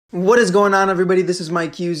What is going on, everybody? This is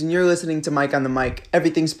Mike Hughes, and you're listening to Mike on the Mic,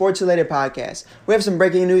 everything sports-related podcast. We have some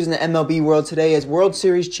breaking news in the MLB world today as World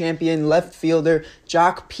Series champion left fielder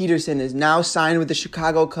Joc Pederson is now signed with the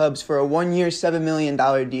Chicago Cubs for a one-year, $7 million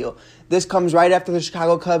deal. This comes right after the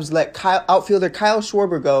Chicago Cubs let outfielder Kyle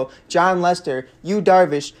Schwarber go, John Lester, Yu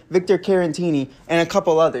Darvish, Victor Caratini, and a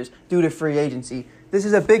couple others due to free agency. This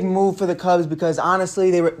is a big move for the Cubs because,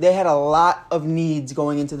 honestly, they had a lot of needs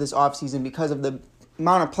going into this offseason because of the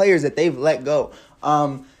amount of players that they've let go.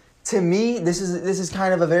 To me, this is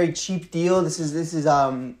kind of a very cheap deal. This is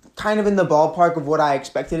kind of in the ballpark of what I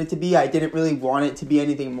expected it to be. I didn't really want it to be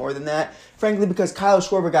anything more than that, frankly, because Kyle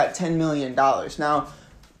Schwarber got $10 million. Now,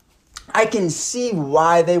 I can see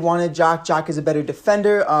why they wanted Joc. Joc is a better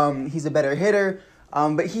defender. He's a better hitter.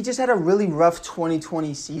 But he just had a really rough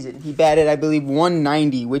 2020 season. He batted, I believe,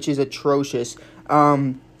 190, which is atrocious.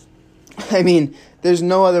 I mean, there's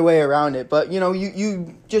no other way around it. But,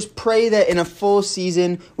 you just pray that in a full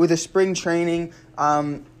season with a spring training,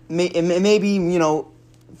 maybe,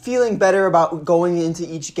 feeling better about going into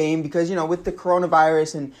each game because, with the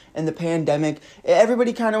coronavirus and the pandemic,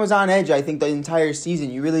 everybody kind of was on edge, I think, the entire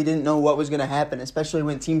season. You really didn't know what was going to happen, especially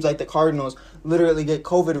when teams like the Cardinals literally get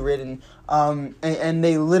COVID-ridden and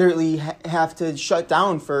they literally have to shut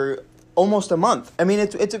down for almost a month. I mean,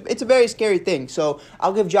 it's a very scary thing. So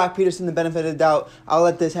I'll give Joc Pederson the benefit of the doubt. I'll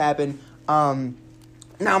let this happen. Now,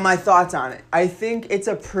 my thoughts on it. I think it's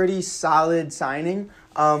a pretty solid signing.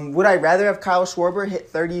 Would I rather have Kyle Schwarber hit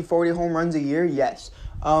 30, 40 home runs a year? Yes.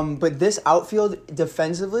 But this outfield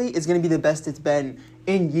defensively is going to be the best it's been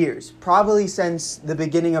in years. Probably since the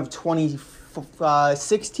beginning of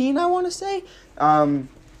 2016, I want to say. When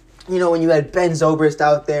you had Ben Zobrist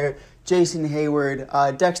out there, Jason Hayward,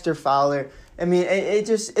 Dexter Fowler. I mean,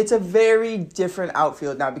 it's a very different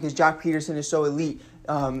outfield now because Joc Pederson is so elite.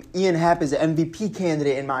 Ian Happ is an MVP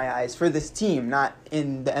candidate in my eyes for this team, not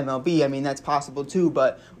in the MLB. I mean, that's possible too,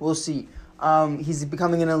 but we'll see. He's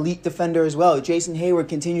becoming an elite defender as well. Jason Hayward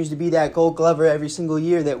continues to be that Gold Glover every single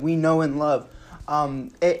year that we know and love.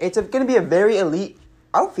 It's going to be a very elite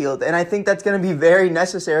outfield, and I think that's going to be very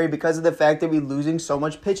necessary because of the fact that we're losing so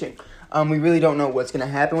much pitching. We really don't know what's going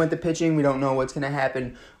to happen with the pitching. We don't know what's going to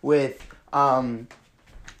happen with, like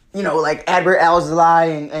Adbert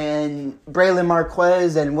Alzolay and Braylon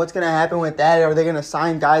Marquez and what's going to happen with that. Are they going to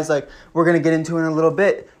sign guys like we're going to get into in a little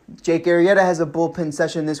bit? Jake Arrieta has a bullpen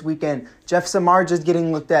session this weekend. Jeff Samardzija is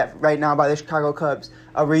getting looked at right now by the Chicago Cubs.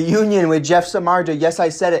 A reunion with Jeff Samardzija. Yes, I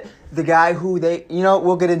said it. The guy who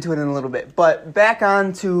we'll get into it in a little bit. But back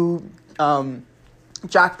on to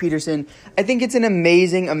Joc Pederson. I think it's an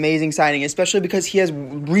amazing, amazing signing, especially because he has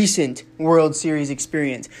recent World Series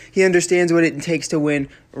experience. He understands what it takes to win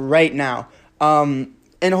right now. And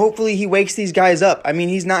hopefully he wakes these guys up. I mean,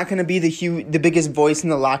 he's not going to be the biggest voice in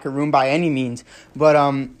the locker room by any means. But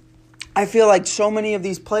I feel like so many of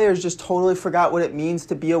these players just totally forgot what it means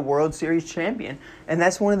to be a World Series champion. And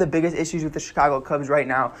that's one of the biggest issues with the Chicago Cubs right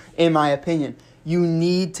now, in my opinion. You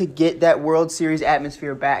need to get that World Series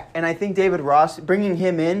atmosphere back. And I think David Ross, bringing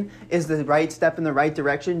him in is the right step in the right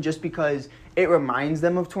direction just because it reminds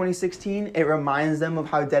them of 2016. It reminds them of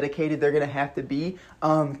how dedicated they're going to have to be.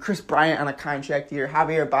 Chris Bryant on a contract year,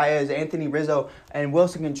 Javier Baez, Anthony Rizzo, and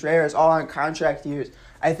Wilson Contreras all on contract years.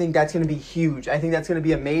 I think that's going to be huge. I think that's going to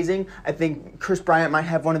be amazing. I think Chris Bryant might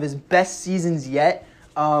have one of his best seasons yet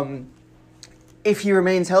if he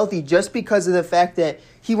remains healthy just because of the fact that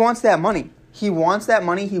he wants that money. He wants that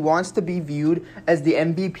money. He wants to be viewed as the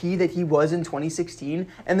MVP that he was in 2016.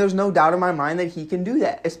 And there's no doubt in my mind that he can do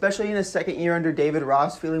that, especially in his second year under David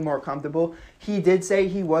Ross, feeling more comfortable. He did say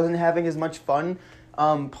he wasn't having as much fun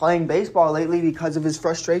playing baseball lately because of his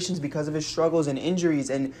frustrations, because of his struggles and injuries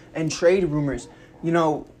and trade rumors.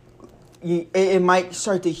 It might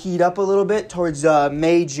start to heat up a little bit towards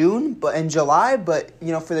May, June, and July, but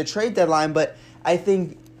for the trade deadline. But I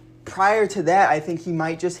think prior to that, I think he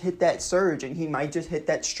might just hit that surge and he might just hit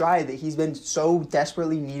that stride that he's been so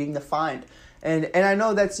desperately needing to find. And I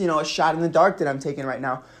know that's, a shot in the dark that I'm taking right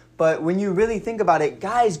now. But when you really think about it,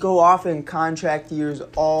 guys go off in contract years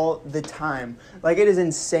all the time. Like, it is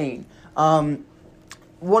insane.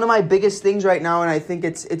 One of my biggest things right now, and I think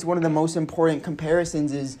it's one of the most important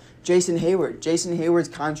comparisons, is Jason Hayward. Jason Hayward's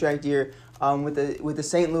contract year with the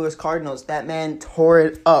St. Louis Cardinals. That man tore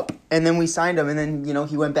it up. And then we signed him, and then,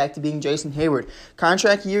 he went back to being Jason Hayward.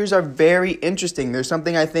 Contract years are very interesting. There's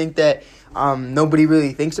something I think that nobody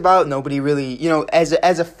really thinks about. Nobody really, as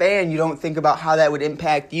a fan, you don't think about how that would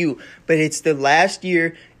impact you. But it's the last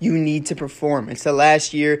year you need to perform. It's the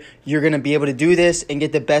last year you're going to be able to do this and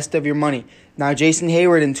get the best of your money. Now, Jason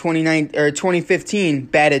Hayward in 2015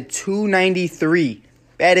 batted .293.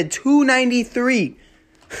 batted .293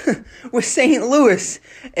 with St. Louis.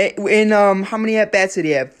 In how many at-bats did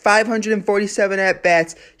he have? 547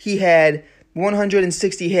 at-bats. He had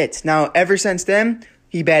 160 hits. Now, ever since then,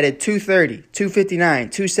 he batted .230,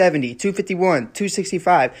 .259, .270, .251,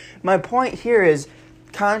 .265. My point here is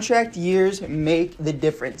contract years make the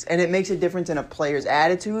difference, and it makes a difference in a player's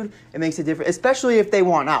attitude. It makes a difference, especially if they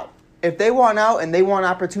want out. If they want out and they want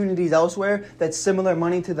opportunities elsewhere that's similar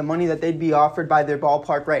money to the money that they'd be offered by their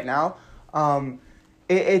ballpark right now,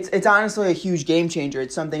 it's honestly a huge game changer.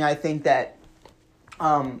 It's something I think that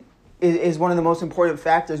is one of the most important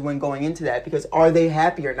factors when going into that, because are they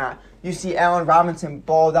happy or not? You see Allen Robinson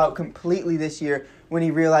balled out completely this year when he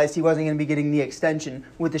realized he wasn't going to be getting the extension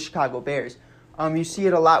with the Chicago Bears. You see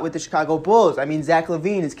it a lot with the Chicago Bulls. I mean, Zach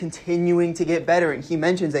LaVine is continuing to get better, and he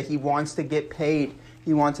mentions that he wants to get paid.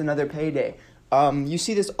 He wants another payday. You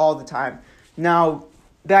see this all the time. Now,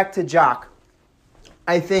 back to Joc.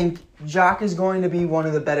 I think Joc is going to be one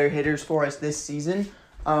of the better hitters for us this season.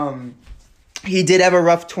 He did have a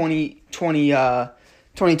rough 2020,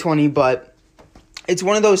 but it's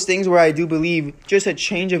one of those things where I do believe just a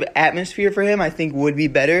change of atmosphere for him, I think, would be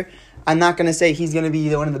better. I'm not going to say he's going to be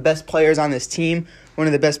one of the best players on this team, one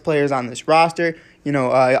of the best players on this roster. You know,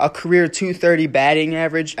 a career .230 batting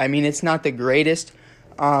average. I mean, it's not the greatest,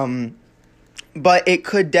 but it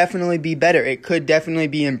could definitely be better. It could definitely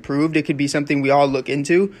be improved. It could be something we all look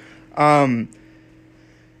into.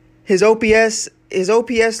 His OPS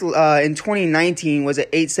in 2019 was at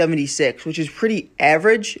 876, which is pretty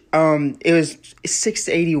average. It was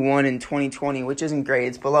 681 in 2020, which isn't great.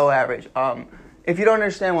 It's below average. If you don't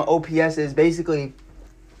understand what OPS is, basically,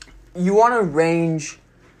 you want to range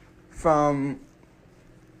from,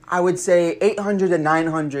 I would say, 800 to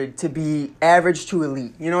 900 to be average to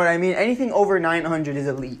elite. You know what I mean? Anything over 900 is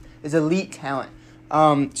elite talent.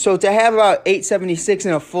 So to have about 876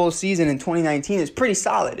 in a full season in 2019 is pretty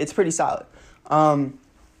solid. It's pretty solid.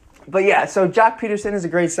 But yeah, so Joc Pederson is a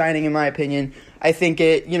great signing in my opinion. I think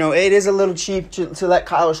it is a little cheap to let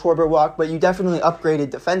Kyle Schwarber walk, but you definitely upgraded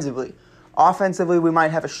defensively. Offensively, we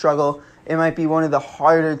might have a struggle. It might be one of the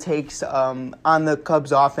harder takes on the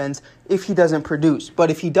Cubs offense if he doesn't produce. But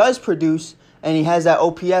if he does produce and he has that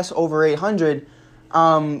OPS over 800,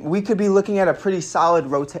 we could be looking at a pretty solid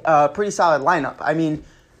lineup. I mean,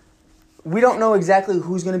 we don't know exactly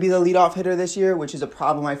who's going to be the leadoff hitter this year, which is a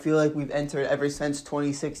problem I feel like we've entered ever since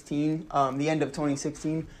 2016, the end of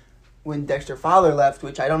 2016, when Dexter Fowler left,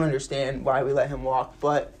 which I don't understand why we let him walk.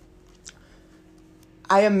 But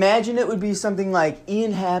I imagine it would be something like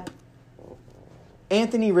Ian Happ,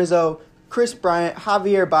 Anthony Rizzo, Chris Bryant,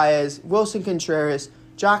 Javier Baez, Wilson Contreras,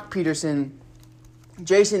 Joc Pederson,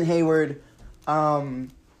 Jason Hayward. Who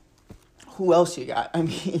else you got? I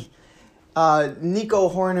mean, Nico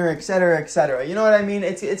Horner, et cetera, et cetera. You know what I mean?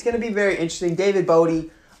 It's going to be very interesting. David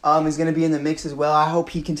Bodie is going to be in the mix as well. I hope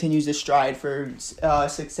he continues to stride for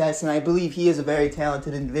success, and I believe he is a very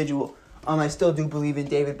talented individual. I still do believe in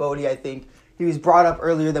David Bodie. I think he was brought up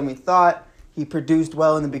earlier than we thought. He produced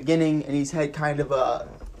well in the beginning, and he's had kind of a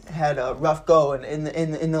rough go in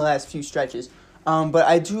the last few stretches. But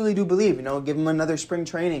I truly do believe, give him another spring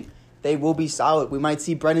training, they will be solid. We might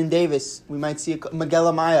see Brennan Davis. We might see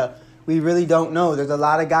Miguel Amaya. We really don't know. There's a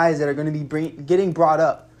lot of guys that are going to be getting brought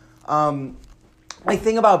up. My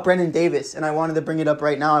thing about Brennan Davis, and I wanted to bring it up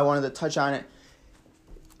right now, I wanted to touch on it.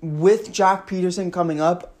 With Joc Pederson coming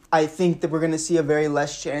up, I think that we're going to see a very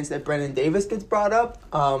less chance that Brennan Davis gets brought up,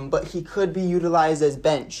 but he could be utilized as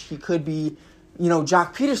bench. He could be,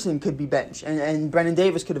 Joc Pederson could be bench, and Brennan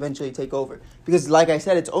Davis could eventually take over. Because, like I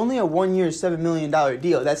said, it's only a 1-year, $7 million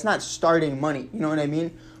deal. That's not starting money. You know what I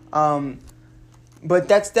mean? But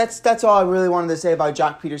that's all I really wanted to say about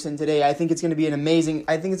Joc Pederson today. I think it's going to be an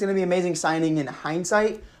amazing signing in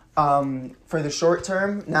hindsight for the short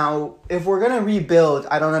term. Now, if we're going to rebuild,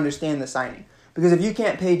 I don't understand the signing. Because if you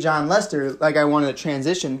can't pay John Lester, like I wanted to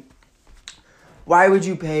transition, why would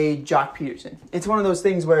you pay Joc Pederson? It's one of those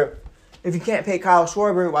things where if you can't pay Kyle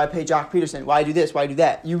Schwarber, why pay Joc Pederson? Why do this? Why do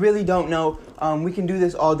that? You really don't know. We can do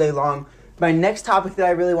this all day long. My next topic that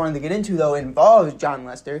I really wanted to get into, though, involves John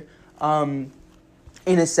Lester. In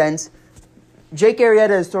a sense, Jake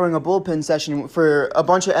Arrieta is throwing a bullpen session for a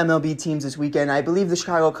bunch of MLB teams this weekend. I believe the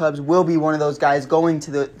Chicago Cubs will be one of those guys going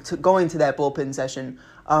to that bullpen session.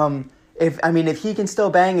 If he can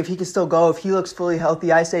still bang, if he can still go, if he looks fully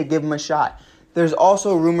healthy, I say give him a shot. There's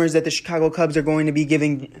also rumors that the Chicago Cubs are going to be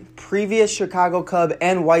giving previous Chicago Cub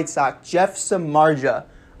and White Sox Jeff Samardzija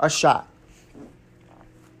a shot.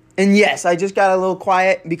 And yes, I just got a little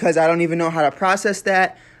quiet because I don't even know how to process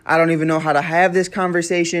that. I don't even know how to have this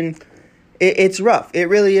conversation. It's rough. It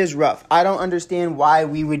really is rough. I don't understand why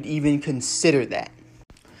we would even consider that.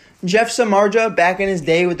 Jeff Samardzija, back in his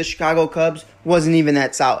day with the Chicago Cubs, wasn't even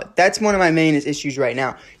that solid. That's one of my main issues right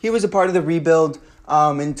now. He was a part of the rebuild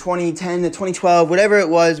in 2010 to 2012, whatever it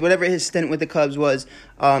was, whatever his stint with the Cubs was.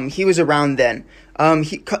 He was around then.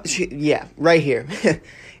 Right here.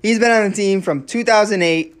 He's been on the team from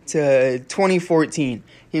 2008 to 2014.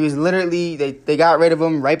 He was literally, they got rid of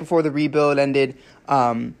him right before the rebuild ended.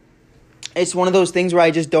 It's one of those things where I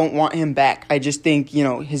just don't want him back. I just think,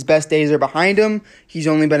 his best days are behind him. He's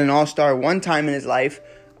only been an all-star one time in his life.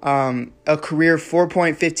 A career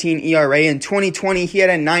 4.15 ERA. In 2020, he had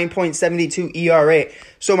a 9.72 ERA.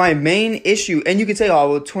 So my main issue, and you could say,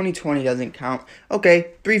 2020 doesn't count.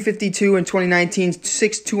 Okay, 352 in 2019,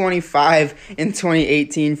 625 in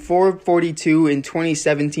 2018, 442 in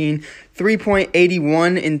 2017,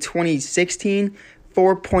 3.81 in 2016,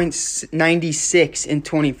 4.96 in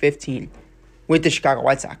 2015 with the Chicago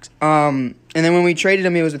White Sox. And then when we traded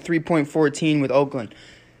him, it was a 3.14 with Oakland.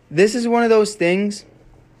 This is one of those things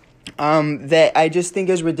that I just think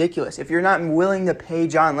is ridiculous. If you're not willing to pay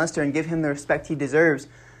Jon Lester and give him the respect he deserves,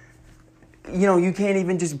 you can't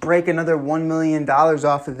even just break another $1 million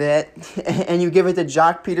off of that and you give it to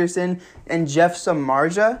Joc Pederson and Jeff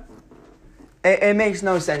Samardzija. It makes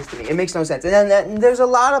no sense to me. It makes no sense. And there's a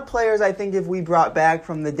lot of players I think if we brought back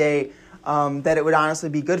from the day that it would honestly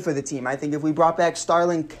be good for the team. I think if we brought back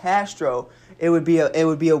Starlin Castro, it would be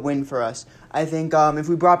a win for us. I think if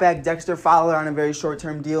we brought back Dexter Fowler on a very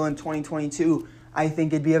short-term deal in 2022, I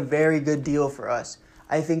think it'd be a very good deal for us.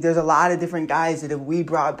 I think there's a lot of different guys that if we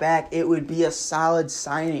brought back, it would be a solid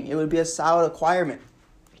signing. It would be a solid acquirement.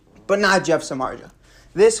 But not Jeff Samardzija.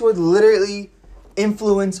 This would literally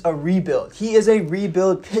influence a rebuild. He is a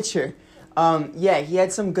rebuild pitcher. He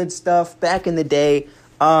had some good stuff back in the day.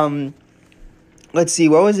 Let's see,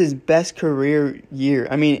 what was his best career year?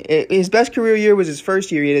 His best career year was his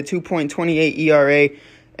first year. He had a 2.28 ERA.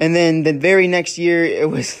 And then the very next year, it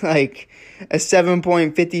was like a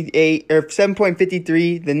 7.58 or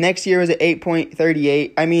 7.53. The next year was an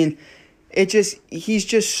 8.38. He's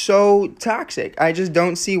just so toxic. I just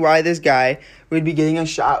don't see why this guy would be getting a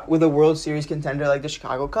shot with a World Series contender like the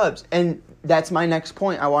Chicago Cubs. And that's my next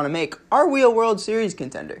point I want to make. Are we a World Series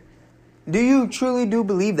contender? Do you truly do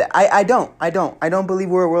believe that? I don't. I don't believe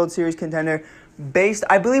we're a World Series contender.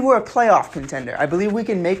 I believe we're a playoff contender. I believe we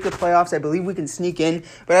can make the playoffs. I believe we can sneak in.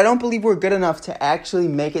 But I don't believe we're good enough to actually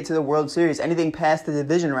make it to the World Series, anything past the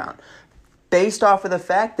division round. Based off of the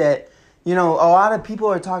fact that, a lot of people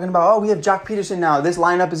are talking about, we have Joc Pederson now. This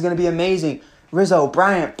lineup is going to be amazing. Rizzo,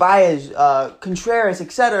 Bryant, Baez, Contreras,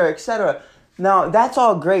 etc., etc. Now, that's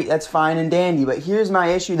all great. That's fine and dandy. But here's my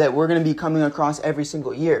issue that we're going to be coming across every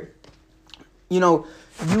single year. You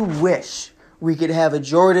wish we could have a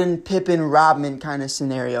Jordan, Pippen, Rodman kind of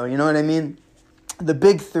scenario. You know what I mean? The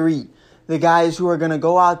big three. The guys who are going to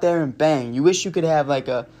go out there and bang. You wish you could have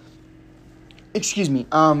you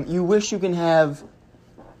wish you can have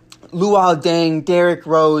Luol Deng, Derrick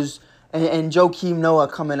Rose, and Joakim Noah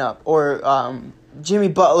coming up. Or Jimmy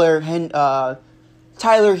Butler,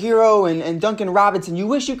 Tyler Hero, and Duncan Robinson. You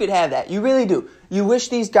wish you could have that. You really do. You wish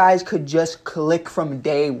these guys could just click from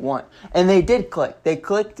day one. And they did click. They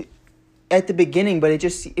clicked at the beginning, but it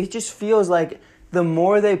just feels like the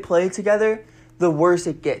more they play together, the worse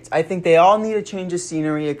it gets. I think they all need a change of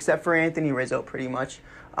scenery, except for Anthony Rizzo, pretty much.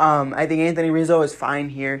 I think Anthony Rizzo is fine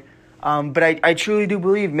here. But I truly do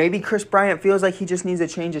believe maybe Chris Bryant feels like he just needs a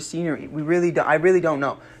change of scenery. I really don't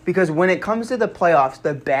know. Because when it comes to the playoffs,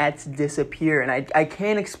 the bats disappear. And I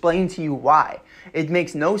can't explain to you why. It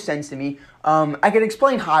makes no sense to me. I can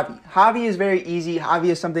explain Javi. Javi is very easy. Javi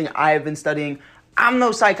is something I have been studying. I'm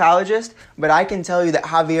no psychologist, but I can tell you that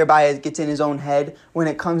Javier Baez gets in his own head when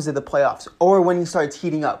it comes to the playoffs or when he starts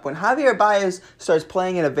heating up. When Javier Baez starts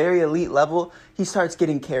playing at a very elite level, he starts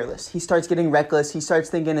getting careless. He starts getting reckless. He starts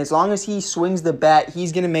thinking as long as he swings the bat,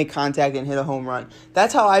 he's going to make contact and hit a home run.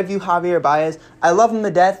 That's how I view Javier Baez. I love him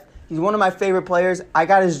to death. He's one of my favorite players. I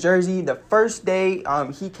got his jersey the first day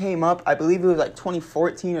he came up. I believe it was like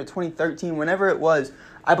 2014 or 2013. Whenever it was,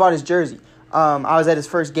 I bought his jersey. I was at his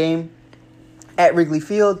first game at Wrigley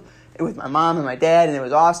Field with my mom and my dad, and it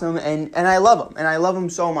was awesome, and I love him, and I love him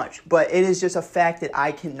so much, but it is just a fact that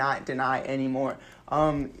I cannot deny anymore.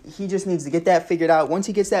 He just needs to get that figured out. Once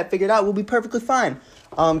he gets that figured out, we'll be perfectly fine.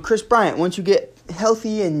 Chris Bryant, once you get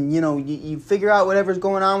healthy and, you figure out whatever's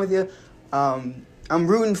going on with you, I'm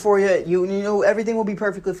rooting for you. You know, everything will be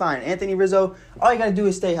perfectly fine. Anthony Rizzo, all you got to do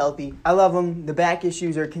is stay healthy. I love him. The back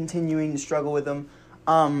issues are continuing to struggle with him.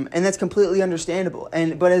 And that's completely understandable.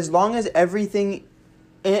 But as long as everything,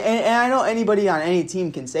 and I know anybody on any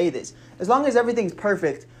team can say this, As long as everything's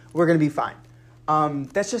perfect, we're going to be fine.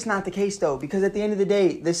 That's just not the case, though, because at the end of the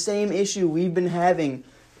day, the same issue we've been having,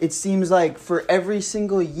 it seems like for every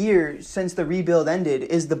single year since the rebuild ended,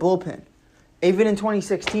 is the bullpen. Even in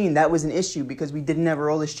 2016, that was an issue because we didn't have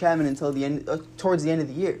Aroldis Chapman until towards the end of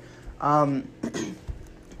the year.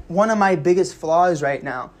 One of my biggest flaws right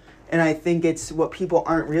now, and I think it's what people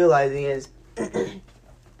aren't realizing, is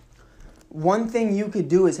one thing you could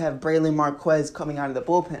do is have Braylon Marquez coming out of the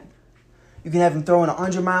bullpen. You can have him throwing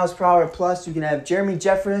 100 miles per hour plus. You can have Jeremy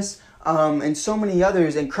Jeffress and so many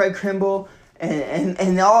others, and Craig Kimbrell,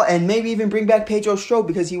 and maybe even bring back Pedro Strop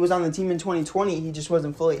because he was on the team in 2020. He just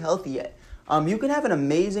wasn't fully healthy yet. You can have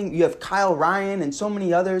you have Kyle Ryan and so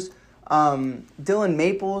many others, Dylan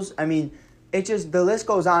Maples. I mean, the list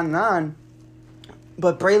goes on and on.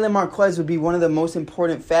 But Braylon Marquez would be one of the most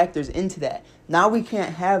important factors into that. Now we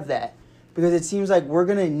can't have that because it seems like we're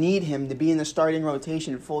going to need him to be in the starting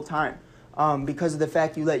rotation full time because of the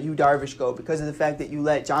fact you let Yu Darvish go, because of the fact that you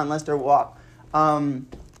let John Lester walk.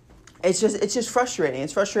 It's just frustrating.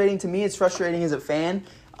 It's frustrating to me. It's frustrating as a fan.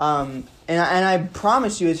 And I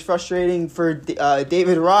promise you it's frustrating for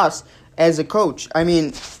David Ross as a coach. I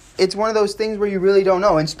mean, it's one of those things where you really don't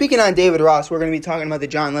know. And speaking on David Ross, we're going to be talking about the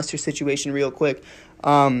John Lester situation real quick.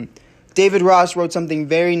 David Ross wrote something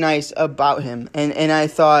very nice about him. And I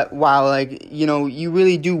thought, wow, you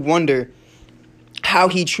really do wonder how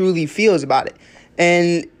he truly feels about it.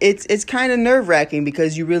 And it's kind of nerve-wracking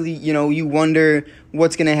because you really, you wonder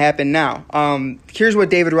what's going to happen now. Here's what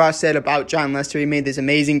David Ross said about John Lester. He made this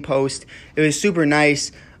amazing post. It was super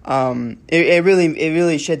nice. It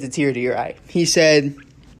really sheds a tear to your eye. He said,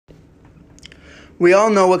 "We all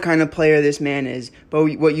know what kind of player this man is, but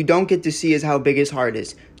what you don't get to see is how big his heart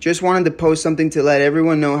is. Just wanted to post something to let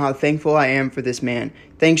everyone know how thankful I am for this man.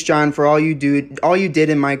 Thanks, John, for all you did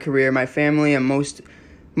in my career, my family, and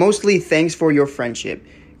mostly thanks for your friendship.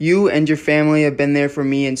 You and your family have been there for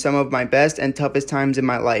me in some of my best and toughest times in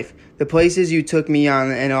my life. The places you took me on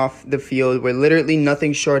and off the field were literally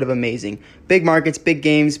nothing short of amazing. Big markets, big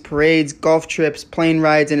games, parades, golf trips, plane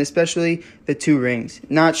rides, and especially the 2 rings.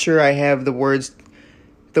 Not sure I have the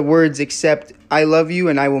words except I love you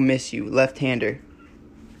and I will miss you, left-hander."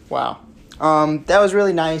 Wow. That was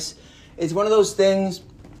really nice. It's one of those things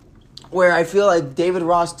where I feel like David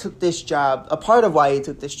Ross took this job. A part of why he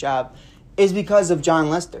took this job is because of John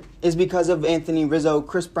Lester, is because of Anthony Rizzo,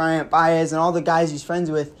 Chris Bryant, Baez, and all the guys he's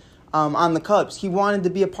friends with on the Cubs. He wanted to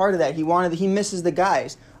be a part of that. He misses the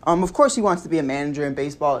guys. Of course, he wants to be a manager in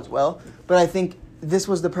baseball as well, but I think this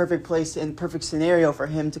was the perfect place and perfect scenario for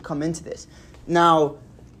him to come into this. Now,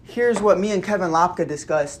 here's what me and Kevin Lopka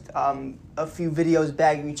discussed a few videos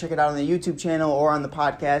back. You can check it out on the YouTube channel or on the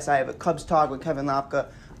podcast. I have a Cubs Talk with Kevin Lopka.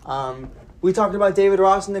 We talked about David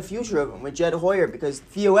Ross and the future of him with Jed Hoyer because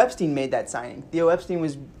Theo Epstein made that signing. Theo Epstein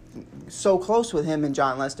was so close with him and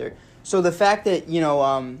John Lester. So the fact that,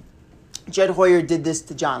 Jed Hoyer did this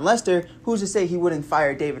to John Lester, who's to say he wouldn't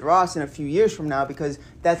fire David Ross in a few years from now because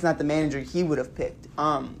that's not the manager he would have picked.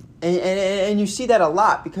 And you see that a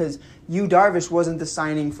lot because Yu Darvish wasn't the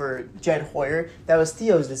signing for Jed Hoyer. That was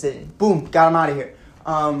Theo's decision. Boom, got him out of here.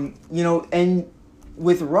 And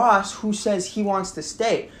with Ross, who says he wants to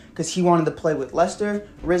stay? Because he wanted to play with Lester,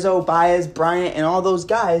 Rizzo, Baez, Bryant, and all those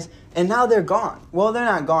guys, and now they're gone. Well, they're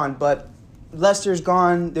not gone, but Lester's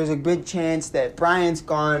gone. There's a good chance that Bryant's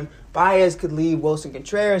gone. Baez could leave. Wilson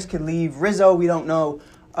Contreras could leave. Rizzo, we don't know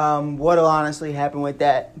what'll honestly happen with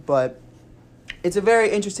that, but it's a very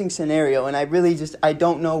interesting scenario, and I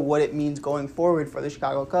don't know what it means going forward for the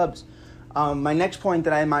Chicago Cubs. My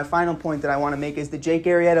final point that I want to make is the Jake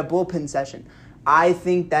Arrieta bullpen session. I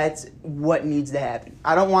think that's what needs to happen.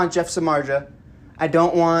 I don't want Jeff Samardzija. I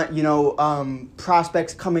don't want,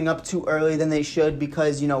 prospects coming up too early than they should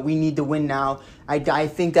because, we need to win now. I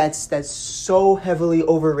think that's so heavily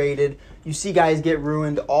overrated. You see guys get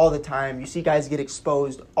ruined all the time. You see guys get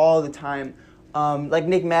exposed all the time. Like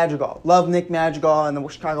Nick Madrigal. Love Nick Madrigal and the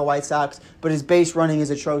Chicago White Sox, but his base running is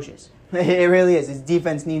atrocious. It really is. His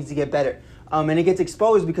defense needs to get better. And it gets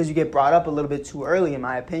exposed because you get brought up a little bit too early, in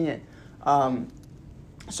my opinion.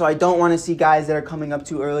 So I don't want to see guys that are coming up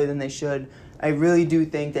too early than they should. I really do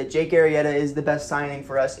think that Jake Arrieta is the best signing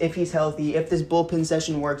for us. If he's healthy, if this bullpen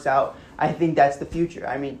session works out, I think that's the future.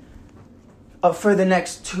 I mean, for the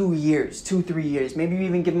next 3 years, maybe you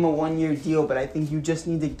even give him a 1-year deal, but I think you just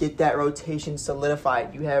need to get that rotation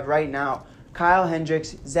solidified. You have right now Kyle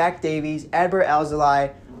Hendricks, Zach Davies, Adbert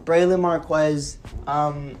Alzolay, Braylon Marquez,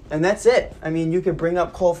 and that's it. I mean, you could bring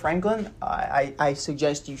up Cole Franklin. I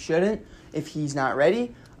suggest you shouldn't if he's not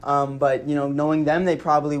ready. But, knowing them, they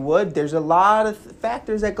probably would. There's a lot of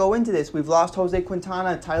factors that go into this. We've lost Jose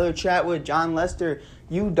Quintana, Tyler Chatwood, John Lester,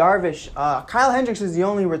 Yu Darvish. Kyle Hendricks is the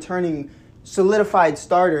only returning solidified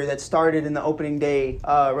starter that started in the opening day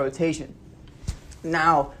rotation.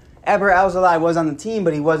 Now, Eber Alzolay was on the team,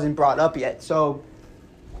 but he wasn't brought up yet. So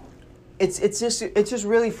it's just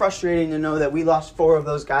really frustrating to know that we lost 4 of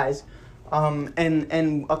those guys.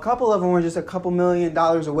 And a couple of them were just a couple $1 million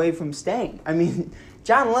away from staying. I mean,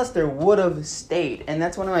 John Lester would have stayed, and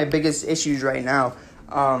that's one of my biggest issues right now.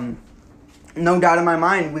 No doubt in my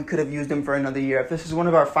mind, we could have used him for another year. If this is one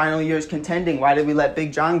of our final years contending, why did we let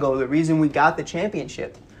Big John go? The reason we got the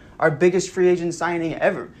championship. Our biggest free agent signing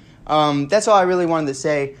ever. That's all I really wanted to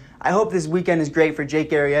say. I hope this weekend is great for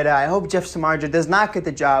Jake Arrieta. I hope Jeff Samardzija does not get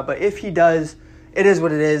the job, but if he does, it is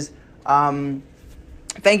what it is.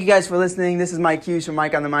 Thank you guys for listening. This is Mike Hughes from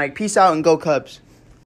Mike on the Mic. Peace out and go Cubs.